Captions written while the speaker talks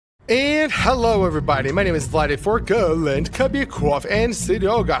And hello everybody, my name is Vladiforka and Kabikov and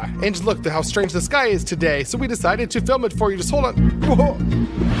Seryoga. And look at how strange the sky is today, so we decided to film it for you. Just hold on. Whoa.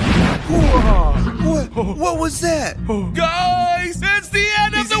 What was that? Guys, it's the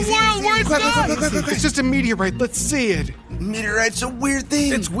end of the world. We're done. It's just a meteorite, let's see it. Meteorite's a weird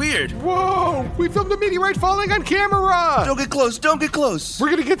thing. It's weird. Whoa, we filmed a meteorite falling on camera. Don't get close, don't get close.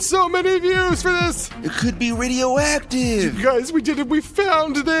 We're gonna get so many views for this. It could be radioactive. Guys, we did it, we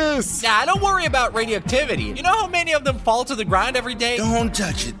found this. Nah, don't worry about radioactivity. You know how many of them fall to the ground every day? Don't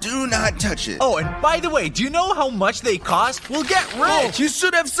touch it, do not touch it. Oh, and by the way, do you know how much they cost? We'll get rich. You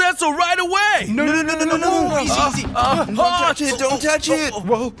should have said so right away. No. Easy. Don't touch it, don't touch it.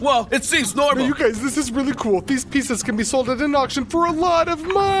 Whoa. Well, it seems normal. You guys, this is really cool. These pieces can be sold at an auction for a lot of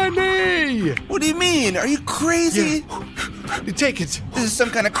money. What do you mean? Are you crazy? Take it. This is some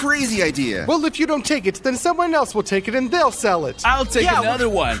kind of crazy idea. Well, if you don't take it, then someone else will take it and they'll sell it. I'll take another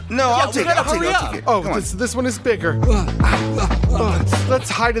one. No, I'll take it. I'll take it. Oh, Come on. this one is bigger. Let's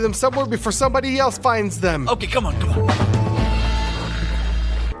hide them somewhere before somebody else finds them. Okay, come on.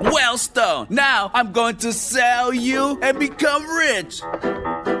 Well, Stone, now I'm going to sell you and become rich.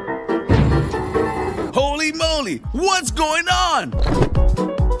 Holy moly, what's going on?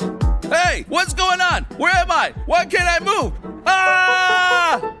 Hey, what's going on? Where am I? Why can't I move?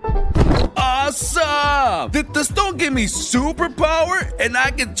 Ah! Awesome! Did the stone give me superpower and I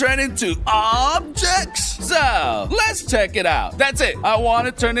can turn into objects? So, let's check it out. That's it. I want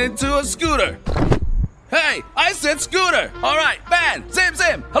to turn into a scooter. Hey, I said scooter. All right, man,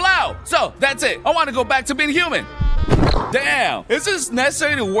 Zim, hello. So, that's it. I want to go back to being human. Damn, is this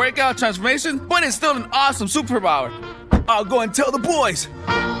necessary to work out transformation? But it's still an awesome superpower. I'll go and tell the boys.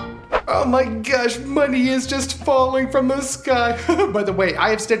 Oh my gosh, money is just falling from the sky. By the way, I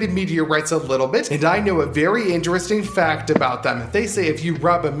have studied meteorites a little bit, and I know a very interesting fact about them. They say if you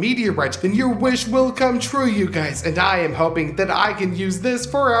rub a meteorite, then your wish will come true, you guys. And I am hoping that I can use this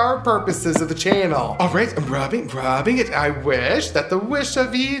for our purposes of the channel. All right, I'm rubbing it. I wish that the wish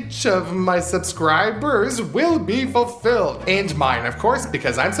of each of my subscribers will be fulfilled. And mine, of course,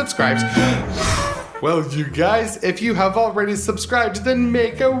 because I'm subscribed. Well, you guys, if you have already subscribed, then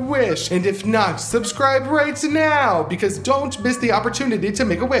make a wish. And if not, subscribe right now, because don't miss the opportunity to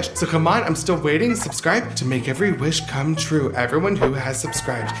make a wish. So come on, I'm still waiting. Subscribe to make every wish come true. Everyone who has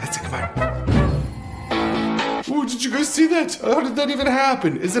subscribed. That's it, come on. Oh, did you guys see that? How did that even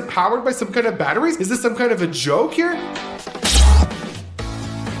happen? Is it powered by some kind of batteries? Is this some kind of a joke here?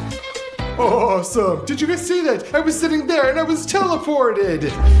 Awesome. Did you guys see that? I was sitting there and I was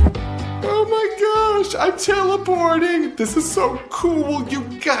teleported. Oh my gosh, I'm teleporting. This is so cool, you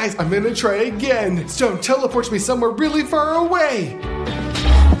guys. I'm gonna try again. Stone teleports me somewhere really far away.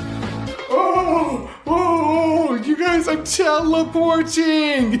 Oh, you guys, I'm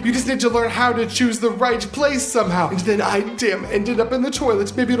teleporting. You just need to learn how to choose the right place somehow. And then I, ended up in the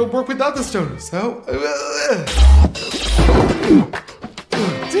toilet. Maybe it'll work without the stone. So,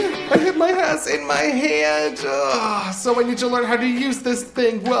 I hit my ass in my hand. So I need to learn how to use this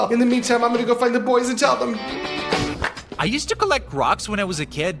thing. Well, in the meantime, I'm gonna go find the boys and tell them. I used to collect rocks when I was a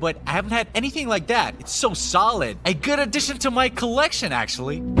kid, but I haven't had anything like that. It's so solid. A good addition to my collection,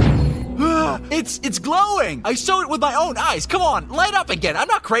 actually. It's glowing! I saw it with my own eyes. Come on, light up again. I'm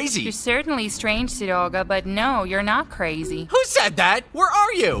not crazy. You're certainly strange, Seryoga, but no, you're not crazy. Who said that? Where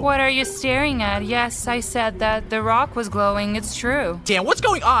are you? What are you staring at? Yes, I said that. The rock was glowing. It's true. Damn, what's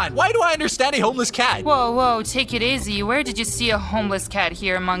going on? Why do I understand a homeless cat? Whoa, take it easy. Where did you see a homeless cat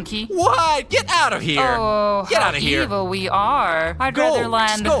here, monkey? What? Get out of here. Oh, Get how out of here. evil we are. I'd Go, rather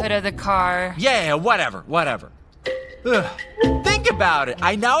lie on the go. hood of the car. Yeah, whatever. Ugh. Think about it.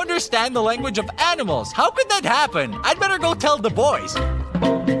 I now understand the language of animals. How could that happen? I'd better go tell the boys.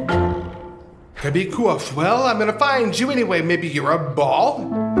 Kabikov, well, I'm gonna find you anyway. Maybe you're a ball?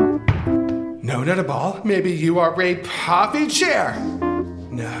 No, not a ball. Maybe you are a puffy chair.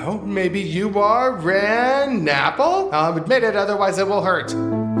 No, maybe you are an apple? I'll admit it, otherwise it will hurt.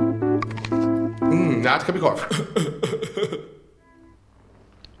 Not Kabikov.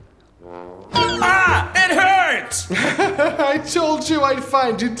 Ah, it hurts! I told you I'd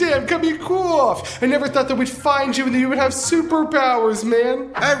find you. Damn, Kabikov. I never thought that we'd find you and that you would have superpowers,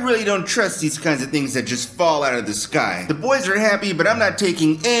 man. I really don't trust these kinds of things that just fall out of the sky. The boys are happy, but I'm not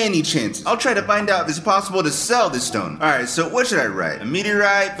taking any chance. I'll try to find out if it's possible to sell this stone. Alright, so what should I write? A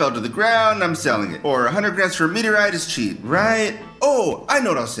meteorite fell to the ground, I'm selling it. Or 100 grams for a meteorite is cheap. Right? Oh, I know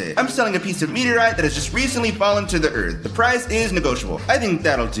what I'll say. I'm selling a piece of meteorite that has just recently fallen to the earth. The price is negotiable. I think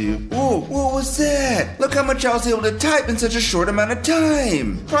that'll do. Whoa, what was that? Look how much I was able to type in such a short amount of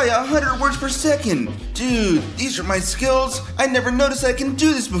time. Probably 100 words per second. Dude, these are my skills. I never noticed I can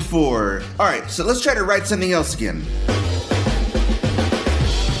do this before. All right, so let's try to write something else again.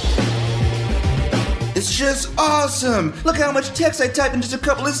 It's just awesome! Look how much text I typed in just a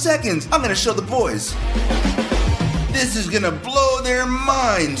couple of seconds. I'm gonna show the boys. This is gonna blow their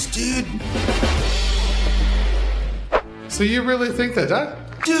minds, dude. So you really think that, huh?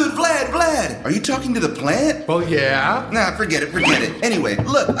 Dude, Vlad, are you talking to the plant? Well, yeah. Nah, forget it. Anyway,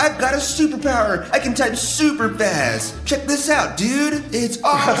 look, I've got a superpower. I can type super fast. Check this out, dude. It's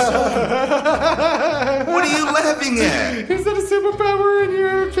awesome. What are you laughing at? Is that a superpower in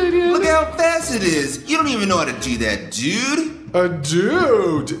your opinion? Look how fast it is. You don't even know how to do that, dude. A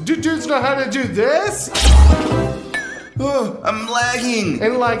dude? Do dudes know how to do this? Oh, I'm lagging.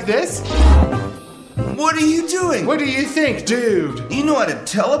 And like this? What are you doing? What do you think, dude? You know how to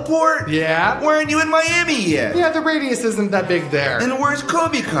teleport? Yeah? Why aren't you in Miami yet? Yeah, the radius isn't that big there. Then where's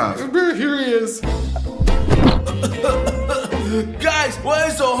Kobikov? Here he is. Guys, why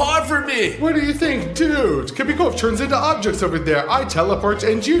is it so hard for me? What do you think, dude? Kobikov turns into objects over there. I teleport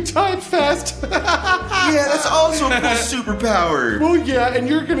and you type fast. Yeah, that's also a cool superpower. Well, yeah, and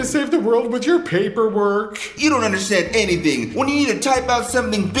you're gonna save the world with your paperwork. You don't understand anything. When you need to type out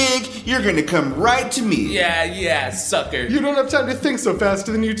something big, you're gonna come right to me. Yeah, sucker. You don't have time to think so fast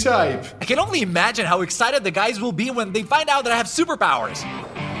than you type. I can only imagine how excited the guys will be when they find out that I have superpowers.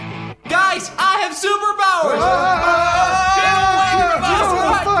 Guys, I have superpowers!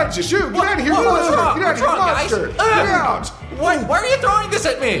 Shoot, get out of here, What's wrong? Get out of here, monster! Get out! Why are you throwing this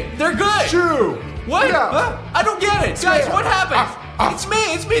at me? They're good! Shoo! What? Yeah. Huh? I don't get it. Guys, what happened? It's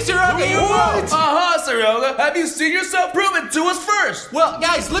me, Siraga. You won. Siraga. Have you seen yourself? Prove it to us first. Well,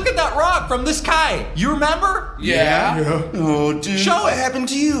 guys, look at that rock from the sky. You remember? Yeah. Oh, dude. Show what it. happened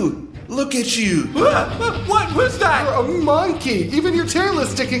to you? Look at you. What was that? You're a monkey. Even your tail is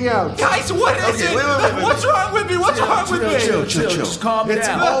sticking out. Guys, what is Okay, it? wait. What's wrong with me? What's wrong with me? Chill. Just calm It's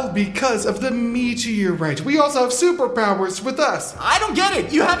down. all because of the meteorite. We also have superpowers with us. I don't get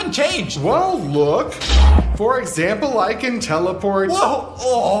it. You haven't changed. Well, look. For example, I can teleport. Whoa.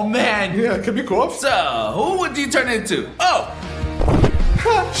 Oh, man. Yeah, it could be cool. So, who would you turn into? Oh,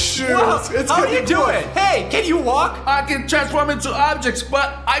 Shoot. Whoa. It's How gonna do you be do cool. it? Hey, can you walk? I can transform into objects,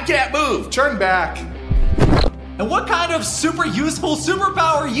 but I can't move. Turn back. And what kind of super useful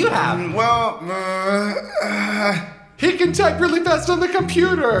superpower you have? Well, He can type really fast on the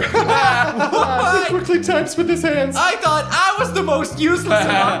computer. He quickly types with his hands. I thought I was the most useless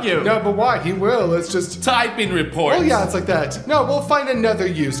among you. No, but why? He will. It's just... Typing reports. Oh, yeah, it's like that. No, we'll find another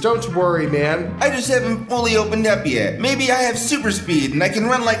use. Don't worry, man. I just haven't fully opened up yet. Maybe I have super speed and I can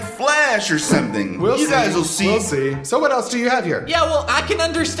run like Flash or something. You guys will see. We'll see. So what else do you have here? Yeah, well, I can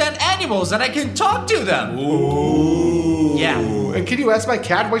understand animals and I can talk to them. Ooh. Yeah. And can you ask my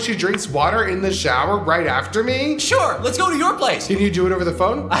cat why she drinks water in the shower right after me? Sure, let's go to your place. Can you do it over the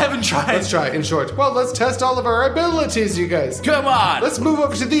phone? I haven't tried. Let's try it, in short. Well, let's test all of our abilities, you guys. Come on. Let's move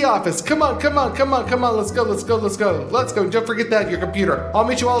over to the office. Come on. Let's go. Don't forget that, your computer. I'll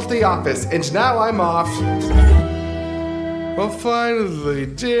meet you all at the office. And now I'm off. Well, finally.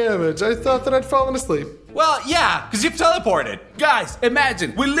 Damn it. I thought that I'd fallen asleep. Well, yeah, because you've teleported. Guys,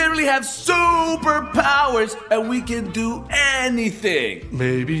 imagine, we literally have superpowers and we can do anything.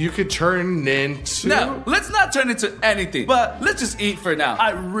 Maybe you could turn into... No, let's not turn into anything, but let's just eat for now. I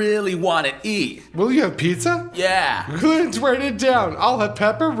really want to eat. Will you have pizza? Yeah. Good, write it down. I'll have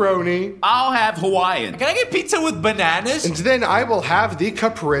pepperoni. I'll have Hawaiian. Can I get pizza with bananas? And then I will have the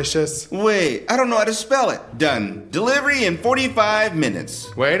capricious. Wait, I don't know how to spell it. Done. Delivery in 45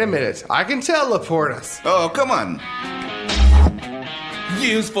 minutes. Wait a minute. I can teleport us. Oh, come on.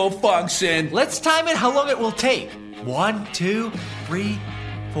 Useful function. Let's time it how long it will take. 1, 2, 3,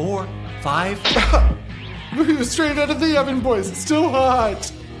 4, 5. Straight out of the oven, boys. It's still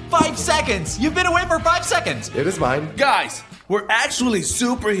hot. 5 seconds. You've been away for 5 seconds. It is mine. Guys, we're actually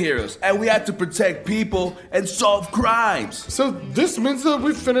superheroes and we have to protect people and solve crimes. So this means that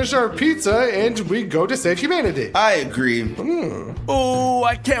we finish our pizza and we go to save humanity. I agree. Oh,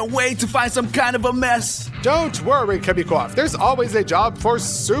 I can't wait to find some kind of a mess. Don't worry, Kobikov. There's always a job for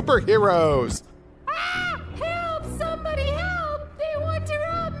superheroes. Help! Somebody help! They want to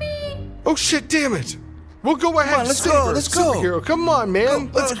rob me! Oh shit, damn it. We'll go ahead and let's save go, her. let's go. Superhero, come on,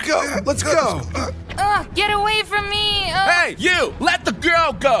 man. Let's go. Get away from me! Hey, you! Let the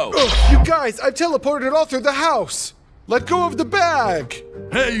girl go! You guys, I've teleported all through the house. Let go of the bag!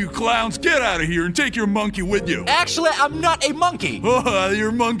 Hey, you clowns, get out of here and take your monkey with you. Actually, I'm not a monkey.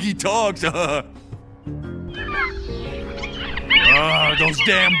 Your monkey talks. Those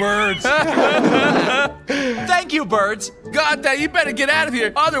damn birds. Thank you, birds. God damn, you better get out of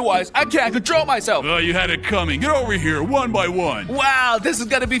here. Otherwise, I can't control myself. Oh, you had it coming. Get over here, one by one. Wow, this is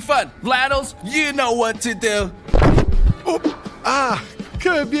gonna be fun. Vlados, you know what to do.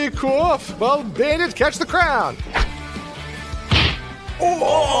 Kubikov! Well, Bandit, catch the crown!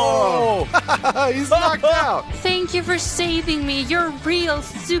 Oh! He's knocked out! Thank you for saving me. You're real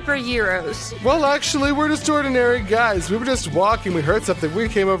superheroes. Well, actually, we're just ordinary guys. We were just walking, we heard something, we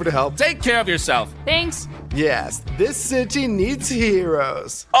came over to help. Take care of yourself. Thanks. Yes, this city needs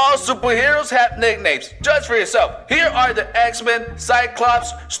heroes. All superheroes have nicknames. Judge for yourself. Here are the X-Men,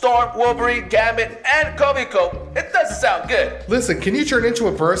 Cyclops, Storm, Wolverine, Gambit, and Komiko. It doesn't sound good. Listen, can you turn into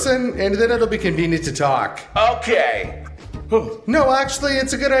a person? And then it'll be convenient to talk. Okay. No, actually,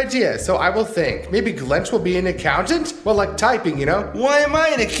 it's a good idea, so I will think. Maybe Glent will be an accountant? Well, like typing, you know? Why am I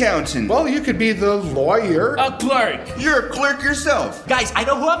an accountant? Well, you could be the lawyer. A clerk. You're a clerk yourself. Guys, I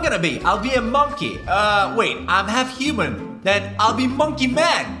know who I'm gonna be. I'll be a monkey. Wait, I'm half human. Then I'll be Monkey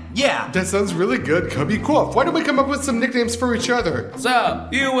Man. Yeah. That sounds really good, Kubikov. Why don't we come up with some nicknames for each other? So,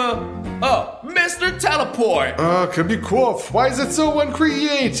 you will... Oh, Mr. Teleport. Kubikov, why is it so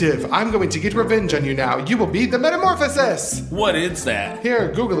uncreative? I'm going to get revenge on you now. You will be the Metamorphosis. What is that?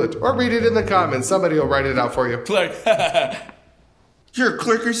 Here, Google it, or read it in the comments. Somebody will write it out for you. Clerk. You're a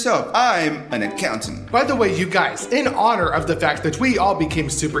clerk yourself. I'm an accountant. By the way, you guys, in honor of the fact that we all became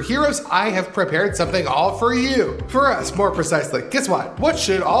superheroes, I have prepared something all for you. For us, more precisely. Guess what? What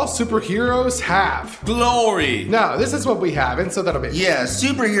should all superheroes have? Glory. No, this is what we have, and so that'll be. Yeah,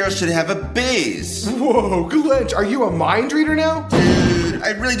 superheroes should have a base. Whoa, Glent, are you a mind reader now? Dude, I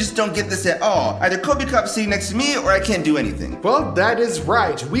really just don't get this at all. Either Kubikop's sitting next to me or I can't do anything. Well, that is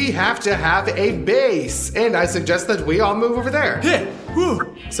right. We have to have a base, and I suggest that we all move over there.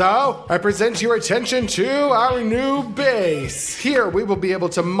 So, I present your attention to our new base. Here, we will be able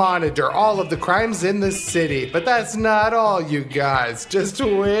to monitor all of the crimes in the city. But that's not all, you guys. Just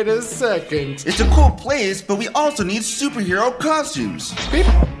wait a second. It's a cool place, but we also need superhero costumes. Beep.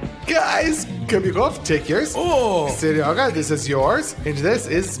 Guys, Kubikov, take yours. Oh. Seryoga, this is yours. And this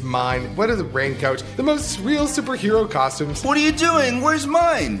is mine. What is the raincoat? The most real superhero costumes. What are you doing? Where's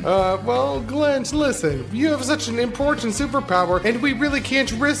mine? Well, Glent, listen. You have such an important superpower, and we really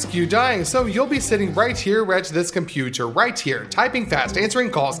can't risk you dying, so you'll be sitting right here at this computer, right here, typing fast, answering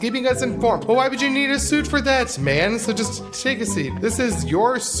calls, keeping us informed. Well, why would you need a suit for that, man? So just take a seat. This is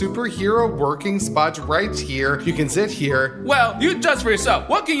your superhero working spot right here. You can sit here. Well, you judge for yourself.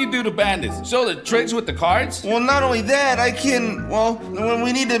 What can you do to bandits? Show the tricks with the cards? Well, not only that, I can, well, when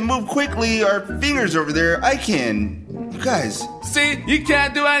we need to move quickly, our fingers over there, I can. You guys. See, you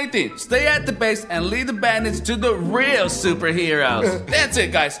can't do anything. Stay at the base and lead the bandits to the real superheroes. That's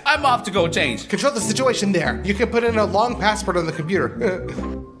it, guys. I'm off to go change. Control the situation there. You can put in a long password on the computer.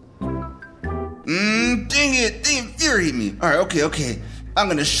 Dang it, they infuriate me. All right, okay. I'm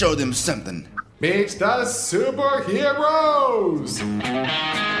gonna show them something. Meet the superheroes!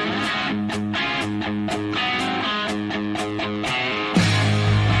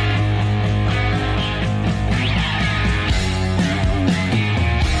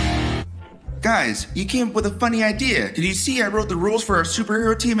 Guys, you came up with a funny idea. Did you see I wrote the rules for our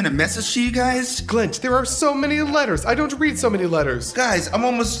superhero team in a message to you guys? Glent, there are so many letters. I don't read so many letters. Guys, I'm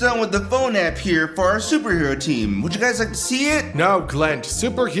almost done with the phone app here for our superhero team. Would you guys like to see it? No, Glent,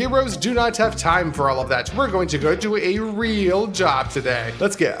 superheroes do not have time for all of that. We're going to go do a real job today.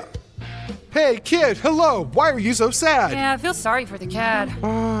 Let's go. Hey, kid, hello. Why are you so sad? Yeah, I feel sorry for the cat.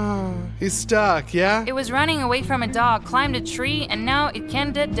 He's stuck, yeah? It was running away from a dog, climbed a tree, and now it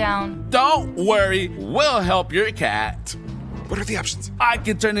can't get down. Don't worry, we'll help your cat. What are the options? I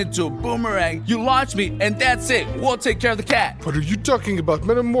can turn into a boomerang. You launch me, and that's it. We'll take care of the cat. What are you talking about,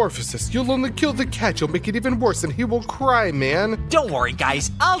 metamorphosis? You'll only kill the cat. You'll make it even worse, and he will cry, man. Don't worry,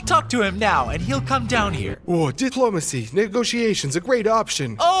 guys. I'll talk to him now, and he'll come down here. Oh, diplomacy, negotiations, a great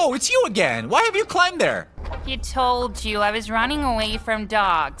option. Oh, it's you again. Why have you climbed there? He told you I was running away from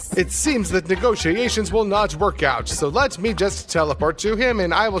dogs. It seems that negotiations will not work out, so let me just teleport to him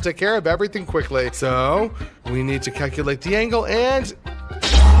and I will take care of everything quickly. So, we need to calculate the angle and...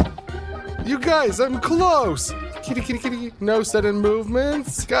 You guys, I'm close! Kitty, kitty, kitty. No sudden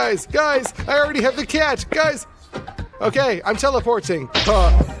movements. Guys, I already have the cat. Guys! Okay, I'm teleporting.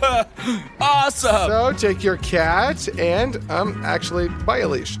 Awesome! So, take your cat and, actually, buy a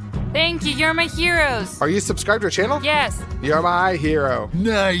leash. Thank you, you're my heroes. Are you subscribed to our channel? Yes. You're my hero.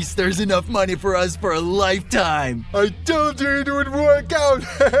 Nice, there's enough money for us for a lifetime. I told you it would work out.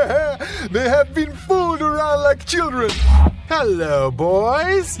 They have been fooled around like children. Hello,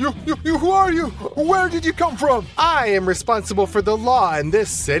 boys. You, who are you? Where did you come from? I am responsible for the law in this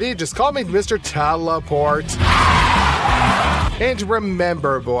city. Just call me Mr. Teleport. And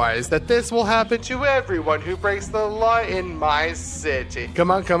remember, boys, that this will happen to everyone who breaks the law in my city.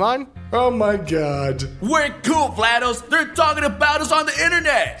 Come on, come on. Oh my god. We're cool, Vlados. They're talking about us on the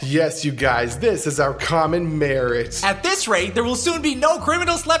internet. Yes, you guys, this is our common merit. At this rate, there will soon be no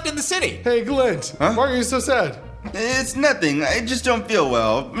criminals left in the city. Hey, Glint, why are you so sad? It's nothing. I just don't feel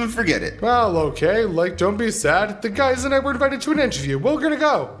well. Forget it. Well, okay, don't be sad. The guys and I were invited to an interview. We're gonna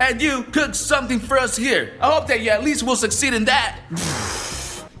go. And you cooked something for us here. I hope that you at least will succeed in that.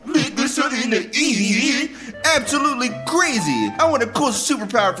 Make this something to eat? Absolutely crazy. I want a cool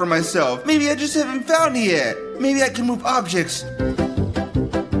superpower for myself. Maybe I just haven't found it yet. Maybe I can move objects.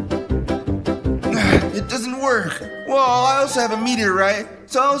 It doesn't work. Well, I also have a meteorite,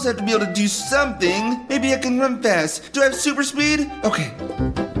 so I also have to be able to do something. Maybe I can run fast. Do I have super speed? Okay.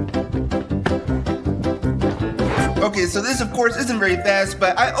 Okay, so this of course isn't very fast,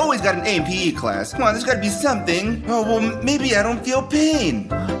 but I always got an A in PE class. Come on, there's gotta be something. Oh, well, maybe I don't feel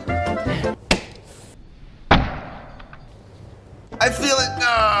pain. I feel it.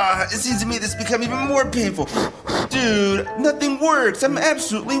 It seems to me this become even more painful. Dude, nothing works. I'm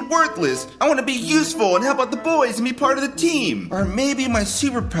absolutely worthless. I want to be useful and help out the boys and be part of the team. Or maybe my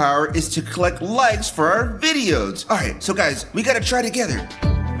superpower is to collect likes for our videos. Alright, so guys, we gotta try together.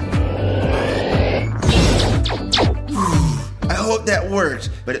 I hope that worked,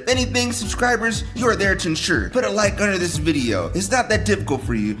 but if anything, subscribers, you are there to ensure. Put a like under this video. It's not that difficult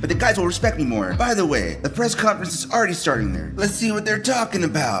for you, but the guys will respect me more. By the way, the press conference is already starting there. Let's see what they're talking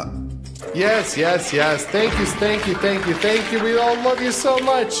about. Yes. Thank you. We all love you so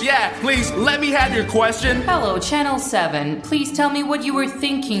much. Yeah, please, let me have your question. Hello, Channel 7. Please tell me what you were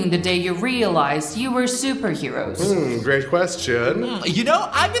thinking the day you realized you were superheroes. Great question. You know,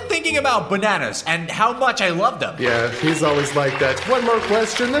 I've been thinking about bananas and how much I love them. Yeah, he's always like that. One more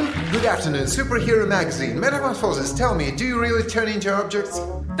question then. Good afternoon, Superhero Magazine. Metamorphosis, tell me, do you really turn into objects?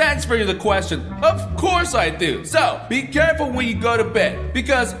 Thanks for the question. Of course I do. So, be careful when you go to bed,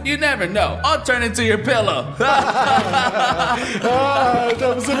 because you never know. I'll turn into your pillow. That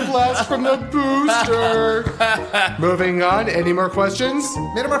was a blast from the booster. Moving on, any more questions?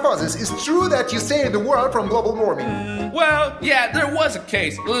 Metamorphosis, is true that you saved the world from global warming? Well, yeah, there was a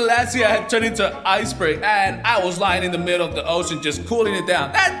case. Last year I had turned into an iceberg, and I was lying in the middle of the ocean just cooling it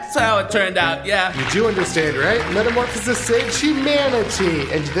down. That's how it turned out, yeah. You do understand, right? Metamorphosis saved humanity,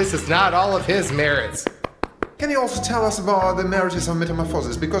 and this is not all of his merits. Can you also tell us about the merits of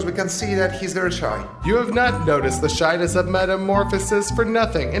Metamorphosis, because we can see that he's very shy. You have not noticed the shyness of Metamorphosis for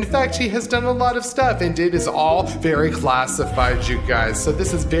nothing. In fact, he has done a lot of stuff, and it is all very classified, you guys. So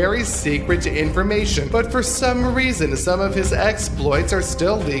this is very secret information. But for some reason, some of his exploits are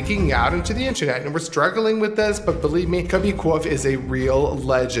still leaking out into the internet, and we're struggling with this, but believe me, Kubikov is a real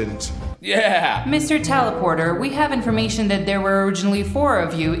legend. Yeah. Mr. Teleporter, we have information that there were originally 4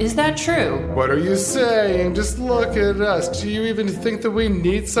 of you. Is that true? What are you saying? Just look at us. Do you even think that we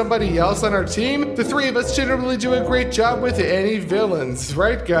need somebody else on our team? The 3 of us generally do a great job with any villains,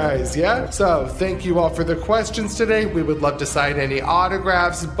 right guys? Yeah? So, thank you all for the questions today. We would love to sign any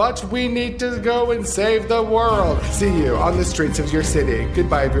autographs, but we need to go and save the world. See you on the streets of your city.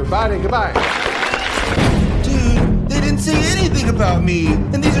 Goodbye, everybody. Goodbye. Dude, they didn't say anything about me.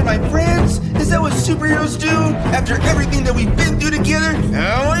 And these are my friends? Is that what superheroes do? After everything that we've been through together?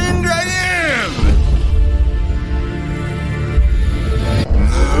 How angry I am!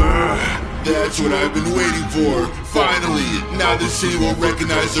 That's what I've been waiting for. Finally, now the city will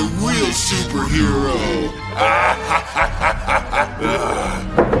recognize a real superhero.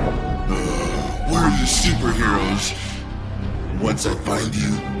 Where are you superheroes? Once I find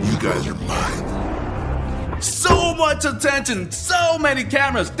you, you guys are mine. So much attention, so many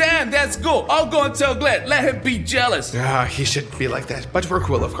cameras. Damn, that's cool. I'll go and tell Glenn. Let him be jealous. He shouldn't be like that, but we're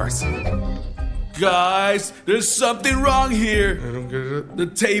cool, of course. Guys, there's something wrong here. I don't get it. The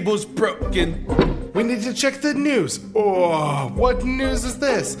table's broken. We need to check the news. Oh, what news is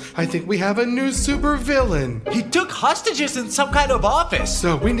this? I think we have a new super villain. He took hostages in some kind of office.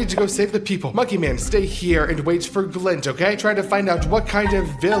 So we need to go save the people. Monkey Man, stay here and wait for Glint, okay? Try to find out what kind of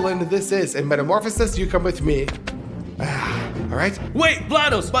villain this is. In Metamorphosis, you come with me. All right? Wait,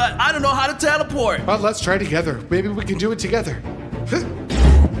 Vlados, but I don't know how to teleport. Well, let's try together. Maybe we can do it together.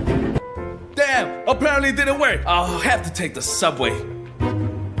 Damn, apparently it didn't work. I'll have to take the subway.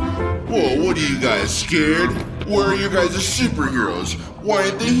 Whoa, what are you guys, scared? Where are your guys' superheroes? Why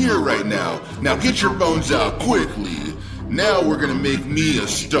aren't they here right now? Now get your bones out quickly. Now we're gonna make me a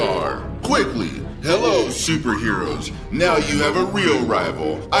star. Quickly. Hello, superheroes. Now you have a real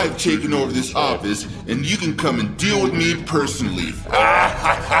rival. I've taken over this office, and you can come and deal with me personally.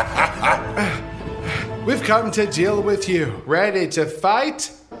 We've come to deal with you. Ready to fight?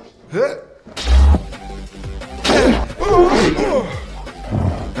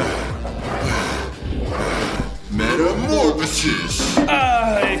 Metamorphosis.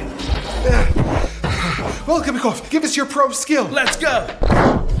 Well, Kabikov, give us your pro skill. Let's go.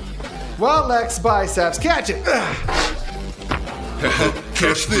 Well, X biceps, catch it.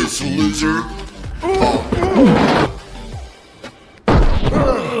 Catch this, loser.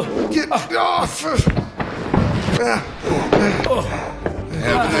 Get off.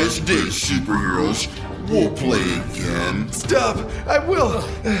 Have a nice day, superheroes. We'll play again. Stop. I will.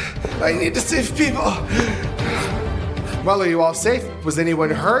 I need to save people. Well, are you all safe? Was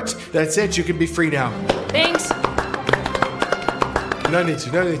anyone hurt? That's it. You can be free now. Thanks. No need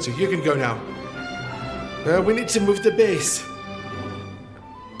to. You can go now. We need to move the base.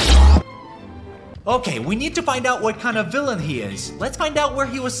 Okay, we need to find out what kind of villain he is. Let's find out where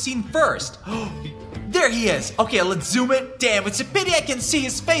he was seen first. There he is. Okay, let's zoom in. Damn, it's a pity I can't see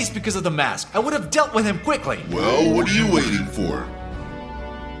his face because of the mask. I would have dealt with him quickly. Well, what are you waiting for?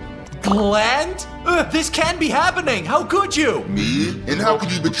 Glenn? This can't be happening. How could you? Me? And how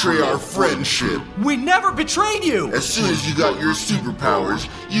could you betray our friendship? We never betrayed you. As soon as you got your superpowers,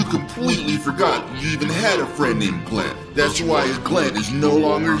 you completely forgot you even had a friend named Glenn. That's why Glenn is no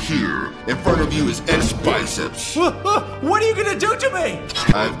longer here. In front of you is X Biceps. What are you gonna do to me?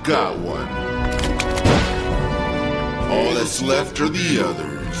 I've got one. All that's left are the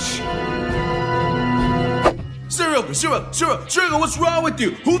others. Sugar, what's wrong with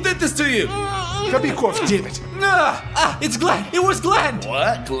you? Who did this to you? Kabikov, damn it. It's Glenn. It was Glenn.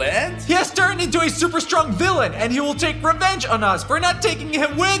 What? Glenn? He has turned into a super strong villain, and he will take revenge on us for not taking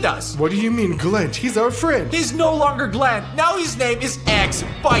him with us. What do you mean, Glenn? He's our friend. He's no longer Glenn. Now his name is X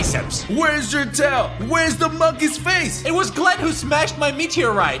Biceps. Where's your tail? Where's the monkey's face? It was Glenn who smashed my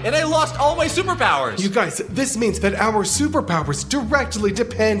meteorite, and I lost all my superpowers. You guys, this means that our superpowers directly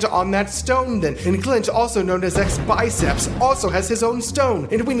depend on that stone then. And Glenn, also known as X Biceps, also has his own stone.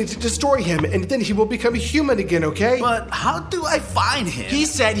 And we need to destroy him, and then he will become human again, okay? But how do I find him? He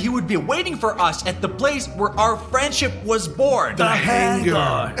said he would be waiting for us at the place where our friendship was born. The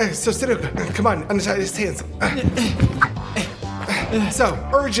hangar. So, Seruka, come on, untie his hands. So,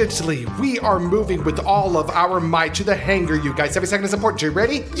 urgently, we are moving with all of our might to the hangar, you guys. Every second is important. You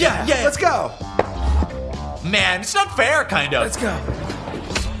ready? Yeah. Let's go. Man, it's not fair, kind of. Let's go.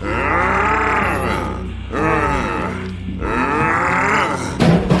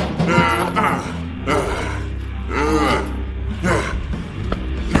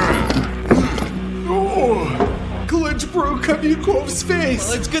 Glitch broke Kabikov's face.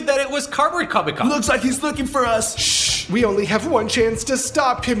 Well, it's good that it was Cardboard Kabikov. Looks like he's looking for us. Shh. We only have one chance to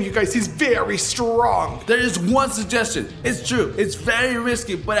stop him, you guys. He's very strong. There is one suggestion. It's true. It's very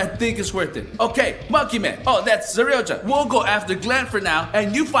risky, but I think it's worth it. Okay, Monkey Man. Oh, that's Zaryoja. We'll go after Glenn for now,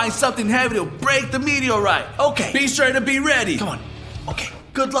 and you find something heavy to break the meteorite. Okay. Be sure to be ready. Come on. Okay.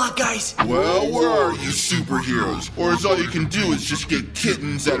 Good luck, guys. Well, where are you, superheroes? Or is all you can do is just get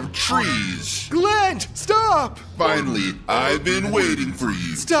kittens out of trees? Glenn, stop! Finally, I've been waiting for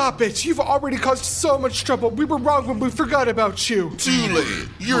you. Stop it. You've already caused so much trouble. We were wrong when we forgot about you. Too late.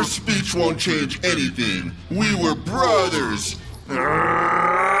 Your speech won't change anything. We were brothers.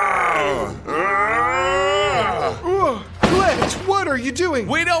 Glenn, what are you doing?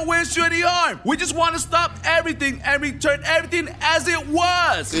 We don't wish you any harm. We just want to stop everything and return everything as it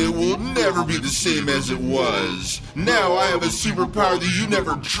was. It will never be the same as it was. Now I have a superpower that you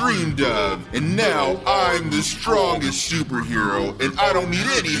never dreamed of. And now I'm the strongest superhero, and I don't need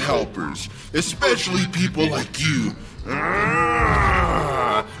any helpers, especially people like you.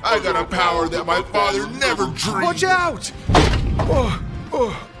 I got a power that my father never dreamed. Watch out!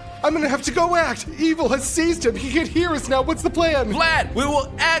 I'm gonna have to go act. Evil has seized him. He can hear us now. What's the plan? Vlad, we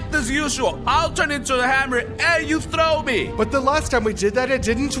will act as usual. I'll turn into a hammer and you throw me. But the last time we did that, it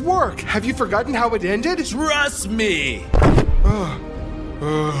didn't work. Have you forgotten how it ended? Trust me.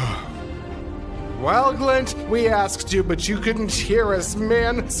 Well, Glint, we asked you, but you couldn't hear us,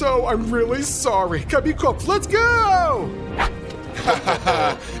 man. So I'm really sorry. Kabikov, let's go!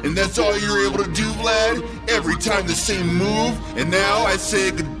 And that's all you're able to do, Vlad? Every time the same move? And now I say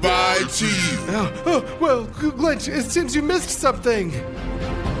goodbye to you. Well, Glint, it seems you missed something.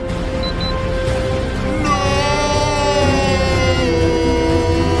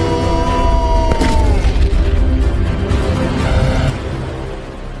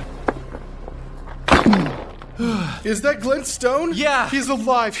 Is that Glent Stone? Yeah. He's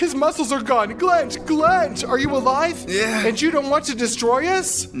alive. His muscles are gone. Glent, are you alive? Yeah. And you don't want to destroy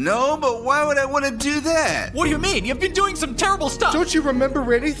us? No, but why would I want to do that? What do you mean? You've been doing some terrible stuff. Don't you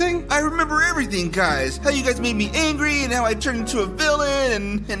remember anything? I remember everything, guys. How you guys made me angry and how I turned into a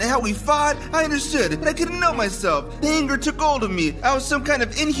villain and how we fought. I understood, but I couldn't know myself. The anger took hold of me. I was some kind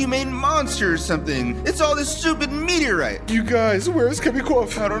of inhumane monster or something. It's all this stupid meteorite. You guys, where's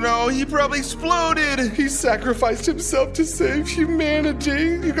Kabikov? I don't know. He probably exploded. He sacrificed himself to save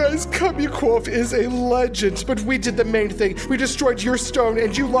humanity. You guys, Kabikov is a legend, but we did the main thing. We destroyed your stone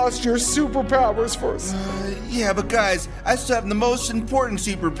and you lost your superpowers for us. Yeah, but guys, I still have the most important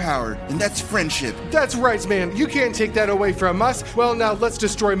superpower, and that's friendship. That's right, man. You can't take that away from us. Well, now let's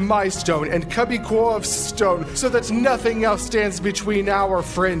destroy my stone and Kabikov's stone so that nothing else stands between our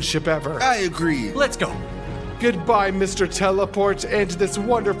friendship ever. I agree. Let's go. Goodbye, Mr. Teleport, and this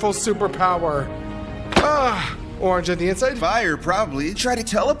wonderful superpower. Orange on the inside? Fire, probably. Try to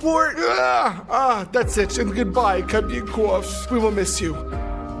teleport? That's it. And goodbye, Kabikov. We will miss you.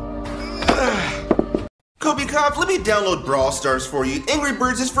 Kabikov, let me download Brawl Stars for you. Angry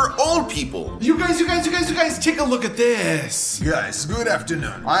Birds is for old people. You guys, take a look at this. Guys, good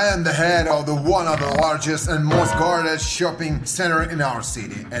afternoon. I am the head of one of the largest and most guarded shopping center in our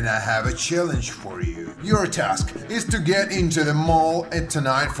city, and I have a challenge for you. Your task is to get into the mall at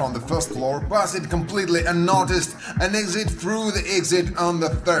tonight from the first floor, pass it completely unnoticed, and exit through the exit on the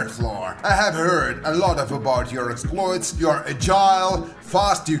third floor. I have heard a lot about your exploits. You are agile,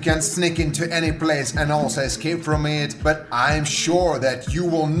 fast, you can sneak into any place and also escape from it, but I'm sure that you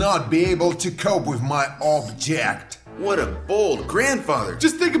will not be able to cope with my object. What a bold grandfather.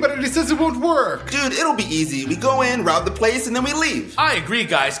 Just think about it, he says it won't work. Dude, it'll be easy. We go in, rob the place, and then we leave. I agree,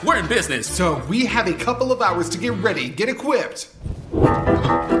 guys. We're in business. So we have a couple of hours to get ready, get equipped.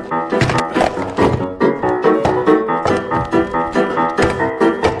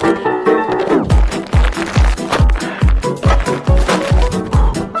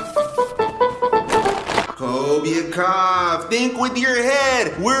 Kobiakov, think with your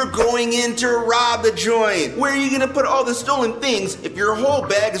head. We're going in to rob the joint. Where are you gonna put all the stolen things if your whole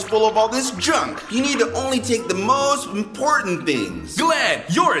bag is full of all this junk? You need to only take the most important things. Glenn,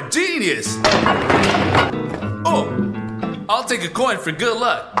 you're a genius. Oh, I'll take a coin for good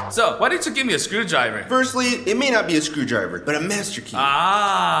luck. So, why didn't you give me a screwdriver? Firstly, it may not be a screwdriver, but a master key.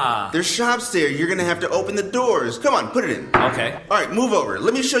 There's shops there. You're gonna have to open the doors. Come on, put it in. Okay. All right, move over.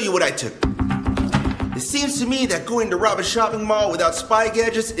 Let me show you what I took. It seems to me that going to rob a shopping mall without spy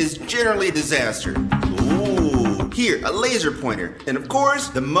gadgets is generally a disaster. Ooh, here, a laser pointer. And of course,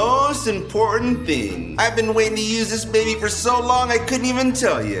 the most important thing. I've been waiting to use this baby for so long I couldn't even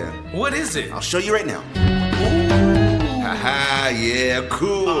tell you. What is it? I'll show you right now. Haha, yeah,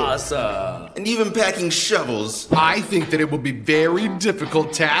 cool. Awesome. And even packing shovels. I think that it will be very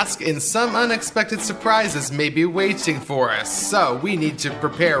difficult task and some unexpected surprises may be waiting for us. So we need to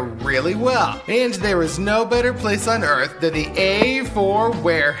prepare really well. And there is no better place on earth than the A4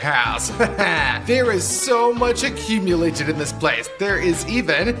 warehouse. There is so much accumulated in this place. There is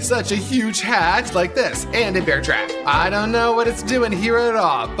even such a huge hat like this and a bear trap. I don't know what it's doing here at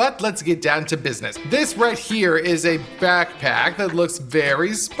all, but let's get down to business. This right here is a backpack that looks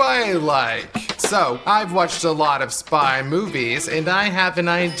very spy-like. So, I've watched a lot of spy movies, and I have an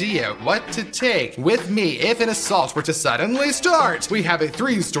idea what to take with me if an assault were to suddenly start. We have a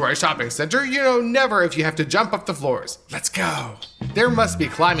 3-story shopping center, you know, never if you have to jump up the floors. Let's go. There must be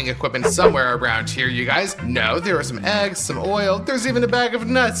climbing equipment somewhere around here, you guys. No, there are some eggs, some oil, there's even a bag of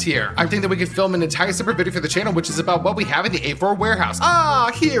nuts here. I think that we could film an entire separate video for the channel, which is about what we have in the A4 warehouse.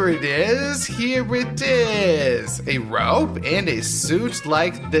 Ah, here it is. Here it is. A rope and a suit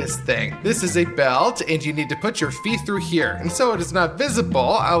like this thing. This is a belt, and you need to put your feet through here. And so it is not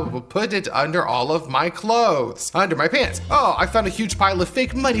visible, I will put it under all of my clothes. Under my pants. Oh, I found a huge pile of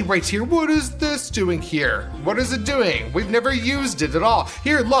fake money right here. What is this doing here? What is it doing? We've never used it at all.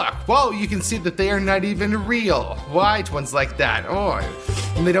 Here, look. Well, you can see that they are not even real. White ones like that. Oh,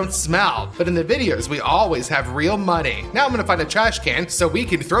 and they don't smell. But in the videos, we always have real money. Now I'm gonna find a trash can so we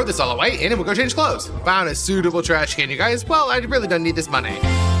can throw this all away and then we'll go change clothes. Found a suitable trash can, you guys. Well, I really don't need this money.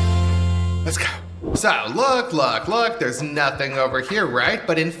 Let's go. So, look, there's nothing over here, right?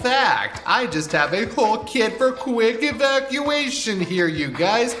 But in fact, I just have a whole kit for quick evacuation here, you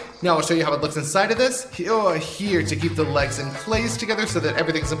guys. Now I'll show you how it looks inside of this. Here to keep the legs in place together so that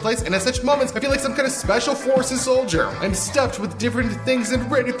everything's in place. And at such moments, I feel like some kind of special forces soldier. I'm stuffed with different things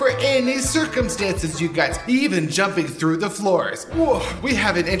and ready for any circumstances, you guys. Even jumping through the floors. Whoa, we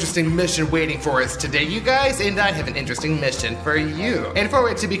have an interesting mission waiting for us today, you guys. And I have an interesting mission for you. And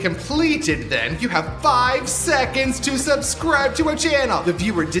for it to be completed then, you have 5 seconds to subscribe to our channel. The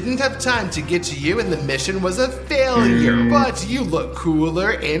viewer didn't have time to get to you and the mission was a failure. But you look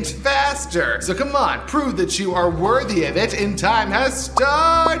cooler and faster. So come on, prove that you are worthy of it, and time has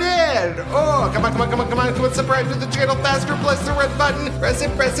started. Oh, come on, subscribe to the channel faster. Press the red button. Press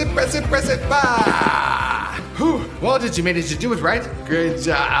it. Bah! Whew. Well, did you manage to do it, right? Good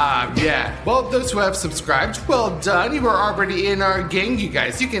job, yeah. Well, those who have subscribed, well done. You are already in our gang, you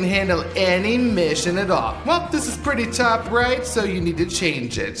guys. You can handle any mission at all. Well, this is pretty top right, so you need to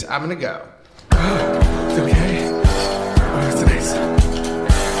change it. I'm gonna go. Okay. Oh, it's nice.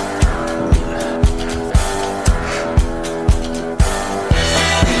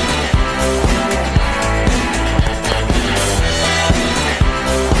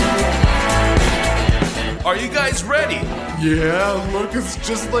 Are you guys ready? Yeah, look, it's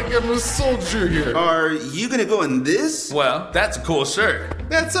just like I'm a soldier here. Are you gonna go in this? Well, that's a cool shirt.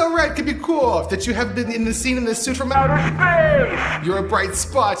 That's alright, could be cool that you have been in the scene in this suit from outer space. You're a bright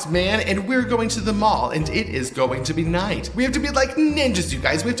spot, man, and we're going to the mall, and it is going to be night. We have to be like ninjas, you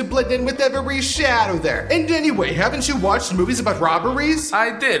guys. We have to blend in with every shadow there. And anyway, haven't you watched movies about robberies?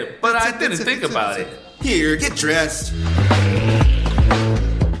 I did, but I didn't think about it. Here, get dressed.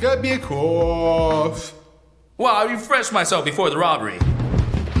 Got me a cough. Well, I refreshed myself before the robbery.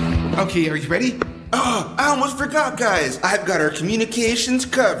 Okay, are you ready? Oh, I almost forgot, guys. I've got our communications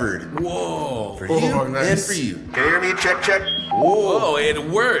covered. Whoa. For you nice. and for you. Can you hear me? Check. Whoa, it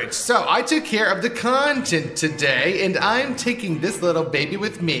works. So I took care of the content today, and I'm taking this little baby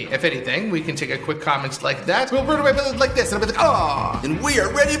with me. If anything, we can take a quick comment like that. We'll run away with it like this, and I'll be like, oh. And we are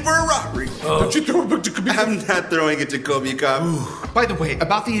ready for a robbery. Don't you throw it back to Kobe. I'm not throwing it to Kobe Cop. By the way,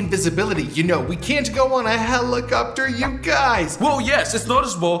 about the invisibility, you know, we can't go on a helicopter, you guys. Well, yes, it's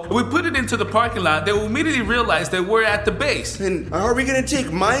noticeable. If we put it into the parking lot, they will immediately realize that we're at the base. And are we gonna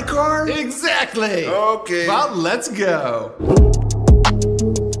take my car? Exactly. Okay. Well, let's go.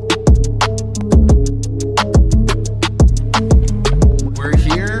 We're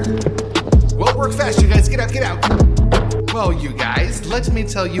here. Well, work fast, you guys. Get out. Well, you guys, let me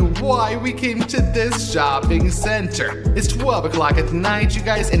tell you why we came to this shopping center. It's 12 o'clock at night, you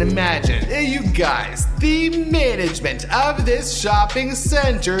guys, and imagine, you guys, the management of this shopping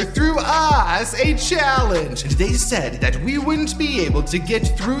center threw us a challenge. And they said that we wouldn't be able to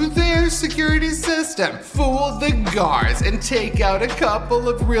get through their security system, fool the guards, and take out a couple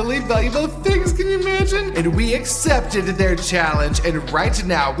of really valuable things, can you imagine? And we accepted their challenge, and right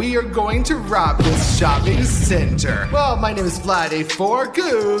now we are going to rob this shopping center. Well, my name is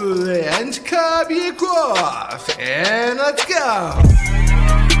Vlad4Cool and Kobyakov, and let's go!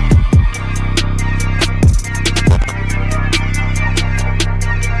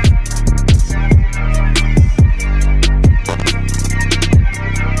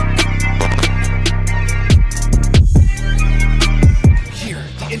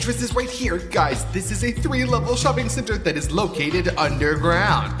 Entrance is right here, guys. This is a 3-level shopping center that is located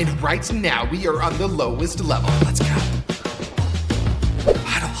underground. And right now, we are on the lowest level. Let's go.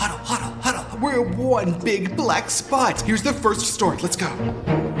 Huddle. We're one big black spot. Here's the first store. Let's go.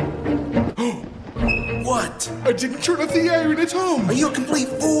 What? I didn't turn off the iron at home. Are you a complete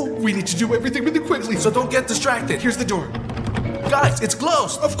fool? We need to do everything really quickly, so don't get distracted. Here's the door. Guys, it's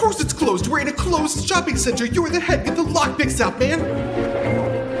closed. Of course it's closed. We're in a closed shopping center. You're the head. Get the lockpicks out, man.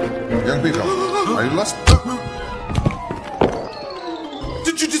 Young people, are you lost?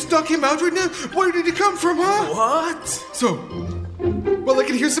 Did you just knock him out right now? Where did he come from, huh? What? So, well, I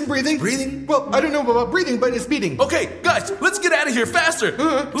can hear some breathing. Breathing? Well, I don't know about breathing, but it's beating. Okay, guys, let's get out of here faster.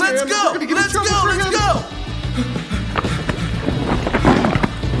 Let's go. Let's go.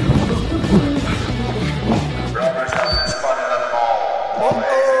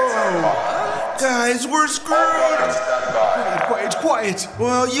 Guys, we're screwed! Quiet.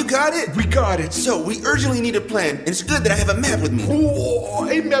 Well, you got it? We got it. So, we urgently need a plan, and it's good that I have a map with me. Oh,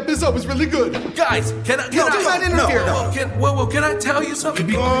 a map is always really good. Guys, can I can I tell you something?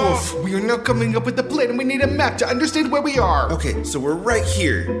 We are now coming up with a plan, and we need a map to understand where we are. Okay, so we're right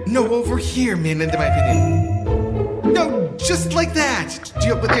here. No, over here, man, in my opinion. No, just like that. Do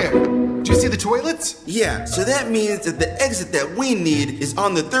you see the toilets? Yeah, so that means that the exit that we need is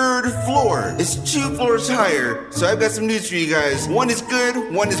on the 3rd floor. It's 2 floors higher. So I've got some news for you guys. One is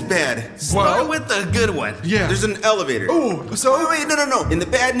good, one is bad. Start with the good one. Yeah. There's an elevator. Oh, so? Wait, no. And the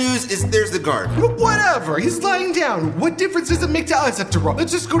bad news is there's the guard. Whatever, he's lying down. What difference does it make to us after all?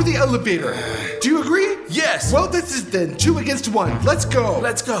 Let's just go to the elevator. Do you agree? Yes. Well, this is then 2 against 1. Let's go.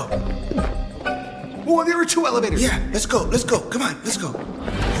 Let's go. Oh, there are 2 elevators. Yeah, let's go. Come on, let's go. To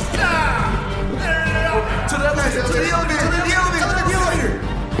the elevator. To the elevator.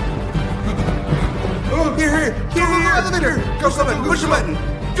 Oh, here. Elevator. Go, someone. Push the button.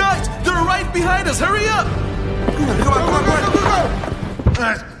 Guys, they're right behind us. Hurry up. Come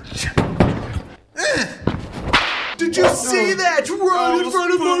on. Did you see that? Right in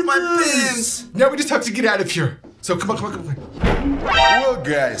front of my face. pants. Now we just have to get out of here. So come on. Well,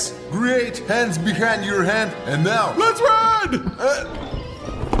 guys, great. Hands behind your hand, and now Let's run!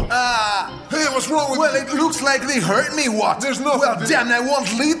 Hey, what's wrong with Well, it looks like they hurt me, what? There's nothing Well, to- damn, I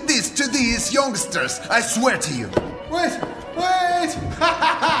won't leave this to these youngsters. I swear to you. Wait!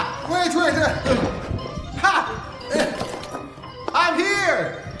 I'm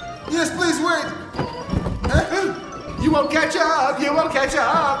here! Yes, please wait. You won't catch up!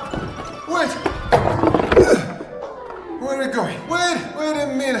 Wait. Where are we going? Wait a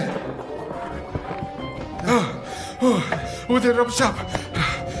minute. Oh, they're up shop.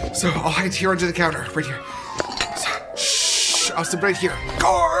 So I'll hide here under the counter, right here. Shh! I'll sit right here.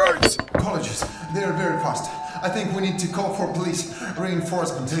 Guards! Colleges, they're very fast. I think we need to call for police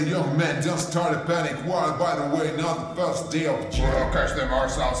reinforcement. Hey, young man, don't start a panic. Well, by the way, not the first day of June. We'll catch them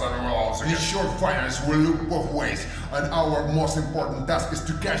ourselves and we'll also These short fighters will look both ways, and our most important task is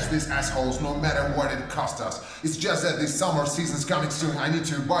to catch these assholes no matter what it costs us. It's just that this summer season's coming soon. I need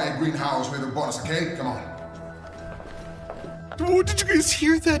to buy a greenhouse with a bonus, okay? Come on. Oh, did you guys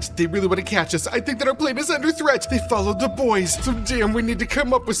hear that? They really want to catch us. I think that our plane is under threat. They followed the boys. So damn, we need to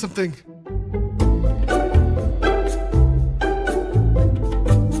come up with something.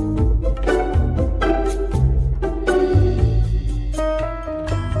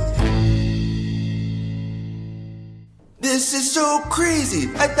 This is so crazy.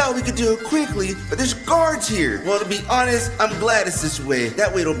 I thought we could do it quickly, but there's guards here. Well, to be honest, I'm glad it's this way.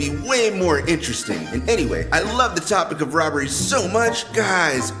 That way it'll be way more interesting. And anyway, I love the topic of robbery so much.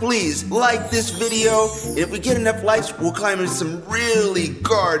 Guys, please like this video. And if we get enough likes, we'll climb into some really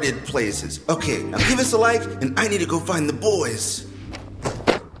guarded places. Okay, now give us a like, and I need to go find the boys.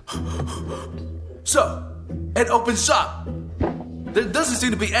 So, an open shop. There doesn't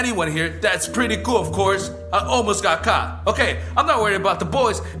seem to be anyone here. That's pretty cool, of course. I almost got caught. Okay, I'm not worried about the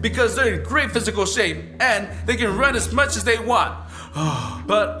boys because they're in great physical shape and they can run as much as they want.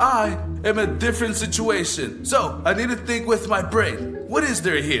 But I am in a different situation. So, I need to think with my brain. What is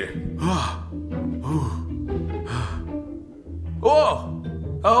there here? Oh,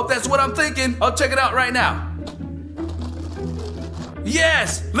 I hope that's what I'm thinking. I'll check it out right now.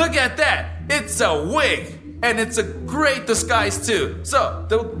 Yes, look at that. It's a wig. And it's a great disguise too. So,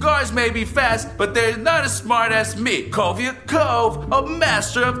 the guards may be fast, but they're not as smart as me. Kovia Cove, a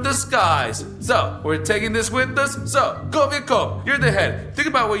master of disguise. So, we're taking this with us. So, Kovia Cove, you're the head. Think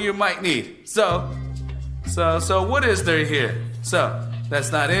about what you might need. So what is there here? So,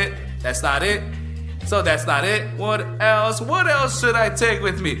 that's not it. That's not it. So, that's not it. What else? What else should I take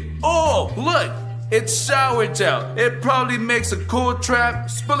with me? Oh, look. It's shower gel. It probably makes a cool trap.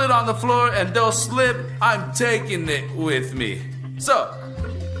 Spill it on the floor and they'll slip. I'm taking it with me. So,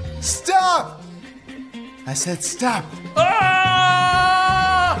 Stop! I said stop.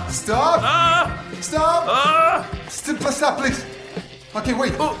 ah! Stop! Ah! Stop! Ah! Stop, please. Okay,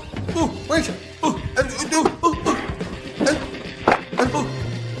 wait. Wait.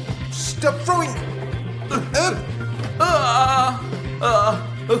 Stop throwing.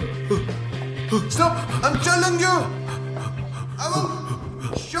 Stop! I'm telling you. I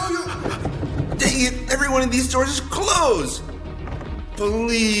will show you. Dang it, every one of these doors is closed.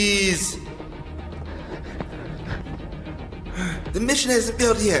 Please. The mission hasn't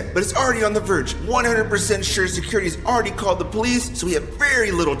failed yet, but it's already on the verge. 100% sure security's already called the police, so we have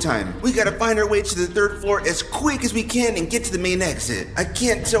very little time. We gotta find our way to the 3rd floor as quick as we can and get to the main exit. I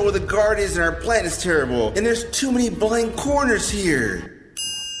can't tell where the guard is and our plan is terrible. And there's too many blind corners here.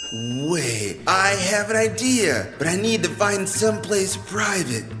 Wait, I have an idea, but I need to find someplace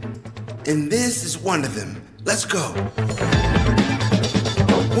private. And this is one of them. Let's go.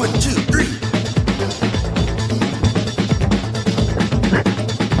 1, 2, 3.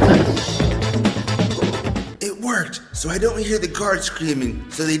 It worked, so I don't hear the guards screaming,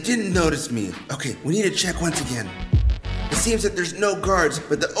 so they didn't notice me. Okay, we need to check once again. It seems that there's no guards,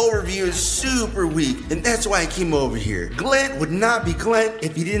 but the overview is super weak, and that's why I came over here. Glent would not be Glent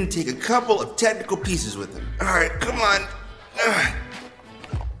if he didn't take a couple of technical pieces with him. Alright, come on.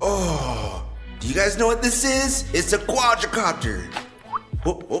 Oh, do you guys know what this is? It's a quadricopter.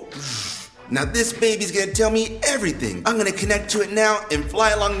 Oh. Now this baby's gonna tell me everything. I'm gonna connect to it now and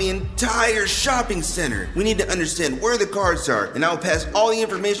fly along the entire shopping center. We need to understand where the guards are, and I'll pass all the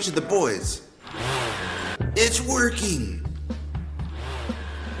information to the boys. It's working.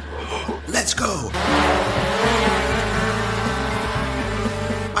 Let's go.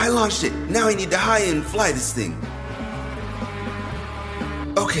 I launched it. Now I need to high-end fly this thing.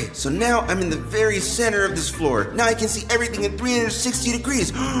 Okay, so now I'm in the very center of this floor. Now I can see everything in 360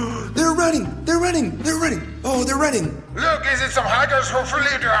 degrees. They're running. Oh, they're running. Look, is it some hackers who flew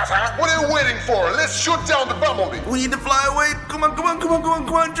to us, huh? What are you waiting for? Let's shoot down the bumblebee. We need to fly away. Come on,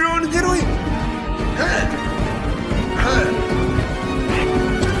 drone. Get away.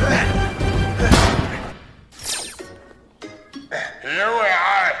 Here we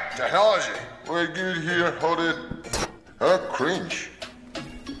are. Technology. We're good here. Hold it. Cringe.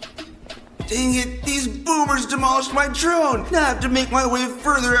 Dang it, these boomers demolished my drone. Now I have to make my way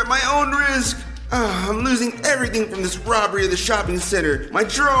further at my own risk. I'm losing everything from this robbery of the shopping center. My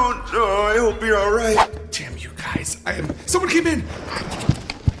drone. Oh, I hope you're all right. Damn you guys. Someone came in.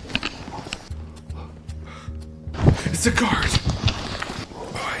 It's a guard.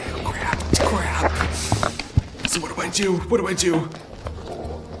 Oh, crap. So what do I do?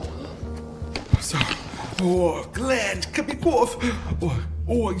 So, Glenn, come here, Wolf.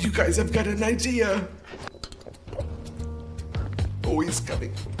 Oh, you guys have got an idea. Oh, he's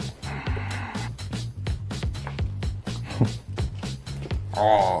coming.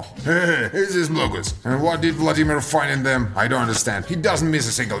 Oh, this is Lucas. And what did Vladimir find in them? I don't understand. He doesn't miss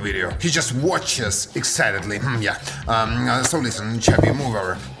a single video. He just watches excitedly. So listen, Chappie, move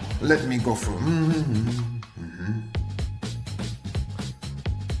over. Let me go through.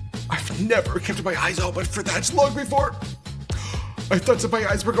 I've never kept my eyes open for that long before. I thought that my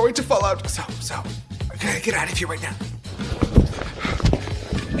eyes were going to fall out. So, I gotta get out of here right now.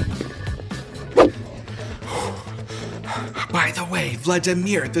 By the way,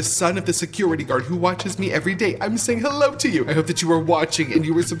 Vladimir, the son of the security guard who watches me every day, I'm saying hello to you. I hope that you are watching and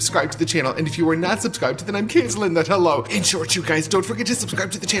you were subscribed to the channel. And if you are not subscribed, then I'm canceling that hello. In short, you guys, don't forget to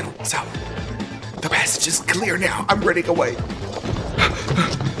subscribe to the channel. So, the message is clear now. I'm running away.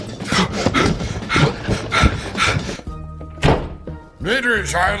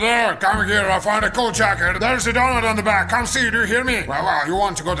 Dietrich, are you there? Come here, I found a coat jacket. There's a donut on the back. Come see, do you hear me? Well, you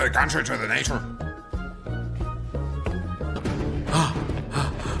want to go to the country, to the nature?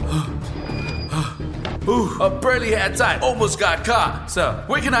 Ooh, I barely had time. Almost got caught. So,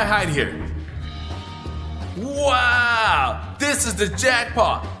 where can I hide here? Wow! This is the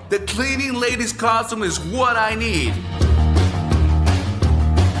jackpot. The cleaning lady's costume is what I need.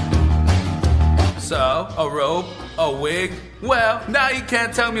 So, a robe, a wig. Well, now you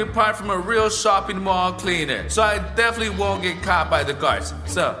can't tell me apart from a real shopping mall cleaner. So I definitely won't get caught by the guards.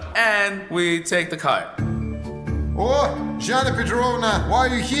 So, and we take the cart. Oh, Jana Petrovna, why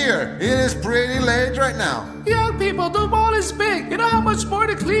are you here? It is pretty late right now. Young people, the mall is big. You know how much more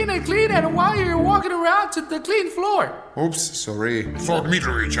to clean and while you're walking around to the clean floor. Oops, sorry. So,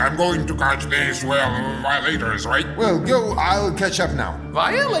 Dmitrovich, I'm going to catch these, violators, right? Well, go, I'll catch up now.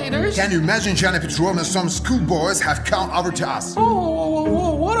 Violators? Can you imagine, Jana Petrovna, some schoolboys have come over to us?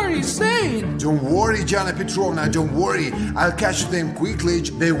 Oh, what are you saying? Don't worry, Jana Petrovna, don't worry. I'll catch them quickly.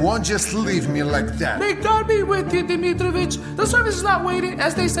 They won't just leave me like that. May God be with you, Dmitrovich. The service is not waiting,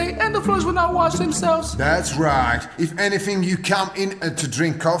 as they say, and the floors will not wash themselves. That's right. If anything, you come in to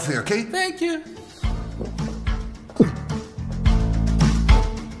drink coffee, okay? Thank you.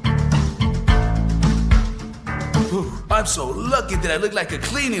 I'm so lucky that I look like a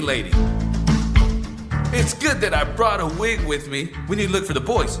cleaning lady. It's good that I brought a wig with me. We need to look for the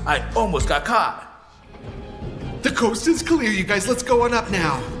boys. I almost got caught. The coast is clear, you guys. Let's go on up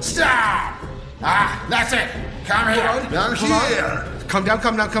now. Stop! That's it. Come here. Down here. Calm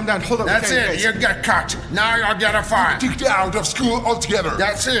down. Hold on. That's it. You get cut. Now you'll get a fine. Kicked out of school altogether.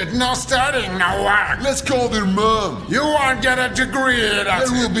 That's it. No studying, no work. Let's call their mom. You won't get a degree. There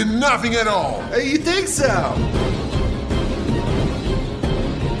will be nothing at all. Hey, you think so?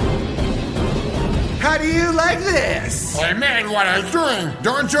 How do you like this? Hey man, what are you doing?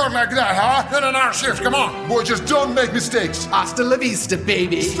 Don't joke like that, huh? Not on our shift, come on. Boy, just don't make mistakes. Hasta la vista,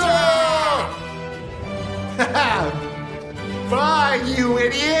 baby. Stop! Bye, you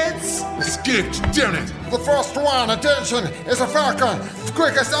idiots! Escaped, damn it. The first one, attention, is a Falcon.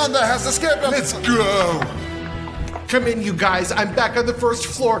 Quickest on there has escaped. Let's go. Come in, you guys. I'm back on the first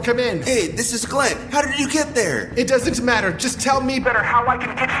floor. Come in. Hey, this is Glenn. How did you get there? It doesn't matter. Just tell me better how I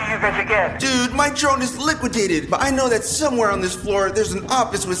can get to you guys again. Dude, my drone is liquidated, but I know that somewhere on this floor there's an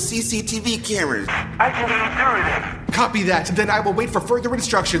office with CCTV cameras. I can get you through then. Copy that. Then I will wait for further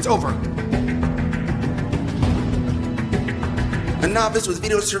instructions. Over. An office with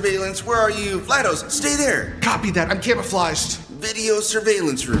video surveillance. Where are you? Vlados, stay there. Copy that. I'm camouflaged. Video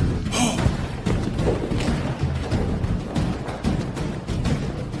surveillance room.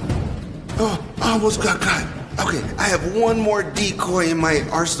 Oh, almost got caught. Okay, I have one more decoy in my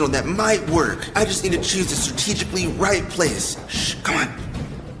arsenal that might work. I just need to choose the strategically right place. Shh, come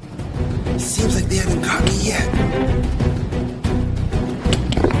on. Seems like they haven't caught me yet.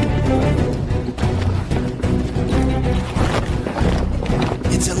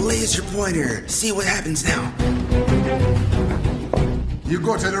 It's a laser pointer. See what happens now. You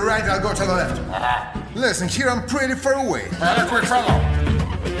go to the right, I'll go to the left. Listen, here I'm pretty far away. A quick follow.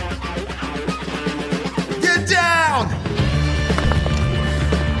 Get down!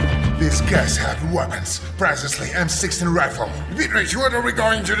 These guys have weapons. Precisely M16 rifle. Vidrich, what are we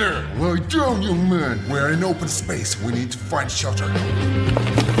going to do? Lie down, young man. We're in open space. We need to find shelter.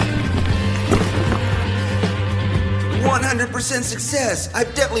 100% success.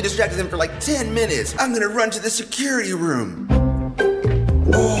 I've definitely distracted them for like 10 minutes. I'm gonna run to the security room.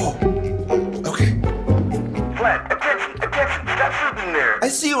 Oh, okay. Flat, attention, stop shooting there. I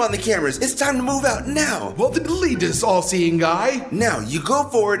see you on the cameras. It's time to move out now. Well, then lead us, all-seeing guy. Now, you go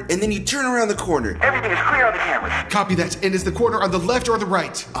forward and then you turn around the corner. Everything is clear on the cameras. Copy that. And is the corner on the left or the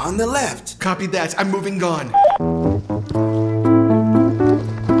right? On the left. Copy that. I'm moving on.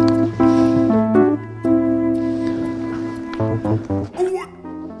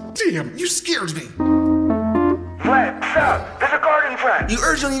 Damn, you scared me. Flat, stop. There's a guard in front. You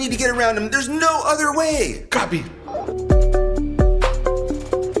urgently need to get around him. There's no other way. Copy.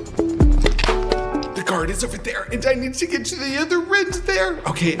 The guard is over there, and I need to get to the other end there.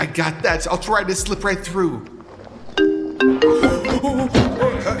 Okay, I got that. I'll try to slip right through.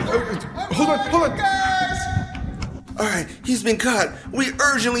 Hold on. All right, he's been caught. We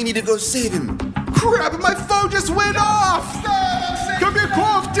urgently need to go save him. Crap, my phone just went off! Come here,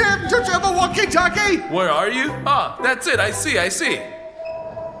 Quoth, Tim! Don't you have a walkie-talkie? Where are you? Ah, that's it. I see.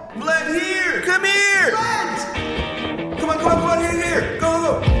 Blend here! Come here! Blend! Come on, here!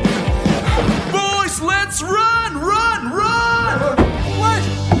 Go! Boys, let's run!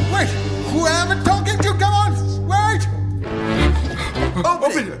 Wait! Who am I talking to? Come on! Wait!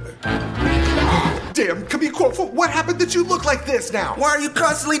 Open! Damn, come here, Quoth. What happened that you look like this now? Why are you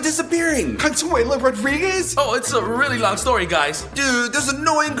constantly disappearing? Consuelo Rodriguez? Oh, it's a really long story, guys. Dude, there's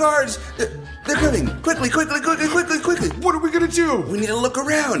annoying guards. They're coming. Quickly. What are we gonna do? We need to look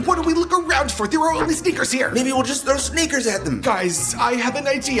around. What do we look around for? There are only sneakers here. Maybe we'll just throw sneakers at them. Guys, I have an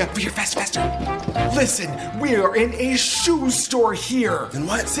idea. Be faster. Listen, we are in a shoe store here. Then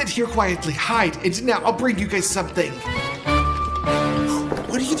what? Sit here quietly, hide, and now I'll bring you guys something.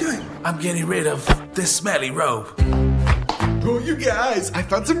 What are you doing? I'm getting rid of this smelly robe. Oh, you guys, I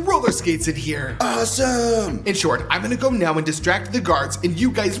found some roller skates in here. Awesome. In short, I'm gonna go now and distract the guards, and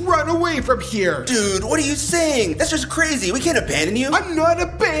you guys run away from here. Dude, what are you saying? That's just crazy. We can't abandon you. I'm not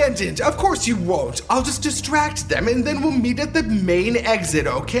abandoned. Of course you won't. I'll just distract them, and then we'll meet at the main exit,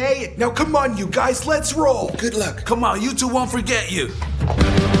 okay? Now come on, you guys, let's roll. Good luck. Come on, you two won't forget you.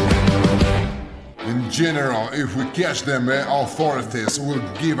 In general, if we catch them, authorities will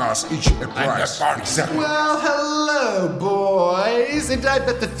give us each a prize. Exactly. Well, hello, boys. And I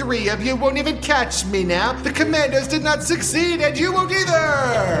bet the three of you won't even catch me now. The commandos did not succeed, and you won't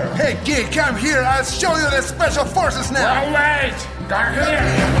either. Hey, kid, come here. I'll show you the special forces now. Wait! Come here!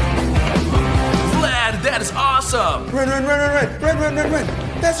 Vlad, that is awesome. Run.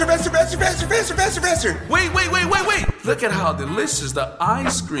 Faster. Wait. Look at how delicious the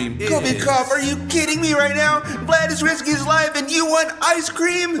ice cream is. Kovikov, are you kidding me right now? Vlad is risking his life and you want ice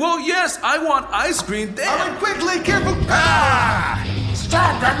cream? Well, yes, I want ice cream. Damn. All right, quickly, careful.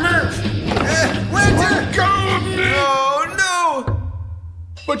 Stop and move! Winter, go! Oh, no!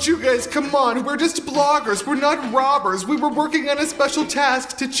 But you guys, come on, we're just bloggers, we're not robbers. We were working on a special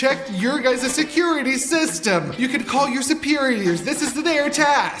task to check your guys' security system. You can call your superiors, this is their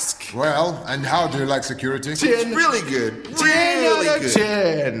task. Well, and how do you like security? 10. It's really good. 10 Really out of good.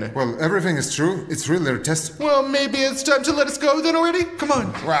 10. Well, everything is true. It's really a test. Well, maybe it's time to let us go then already? Come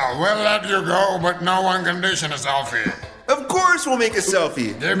on. Well, we'll let you go, but no one condition a selfie. Of course we'll make a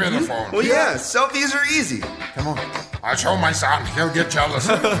selfie. Give me the phone. Well, yeah, selfies are easy. Come on. I'll show my son. He'll get jealous.